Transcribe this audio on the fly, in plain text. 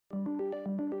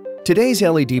Today's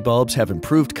LED bulbs have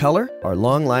improved color, are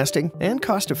long-lasting, and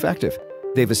cost-effective.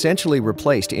 They've essentially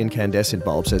replaced incandescent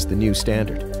bulbs as the new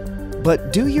standard.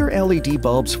 But do your LED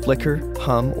bulbs flicker,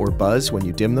 hum, or buzz when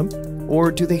you dim them?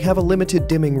 Or do they have a limited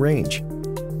dimming range?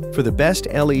 For the best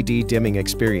LED dimming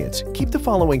experience, keep the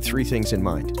following 3 things in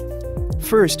mind.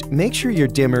 First, make sure your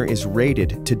dimmer is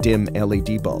rated to dim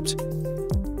LED bulbs.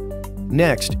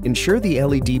 Next, ensure the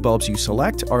LED bulbs you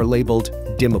select are labeled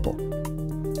dimmable.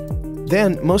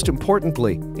 Then, most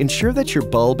importantly, ensure that your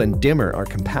bulb and dimmer are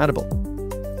compatible.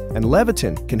 And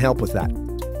Leviton can help with that.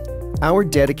 Our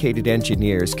dedicated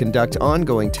engineers conduct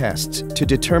ongoing tests to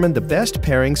determine the best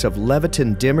pairings of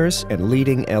Leviton dimmers and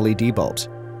leading LED bulbs.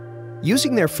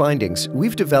 Using their findings,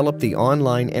 we've developed the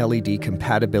online LED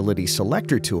Compatibility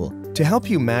selector tool to help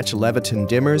you match Leviton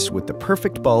dimmers with the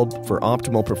perfect bulb for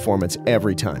optimal performance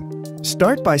every time.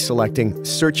 Start by selecting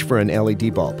Search for an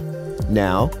LED bulb.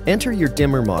 Now, enter your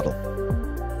dimmer model.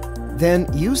 Then,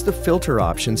 use the filter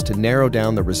options to narrow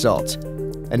down the results.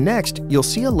 And next, you'll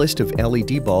see a list of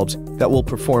LED bulbs that will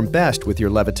perform best with your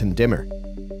Leviton dimmer.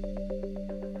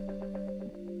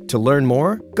 To learn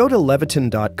more, go to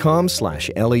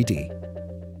leviton.com/LED.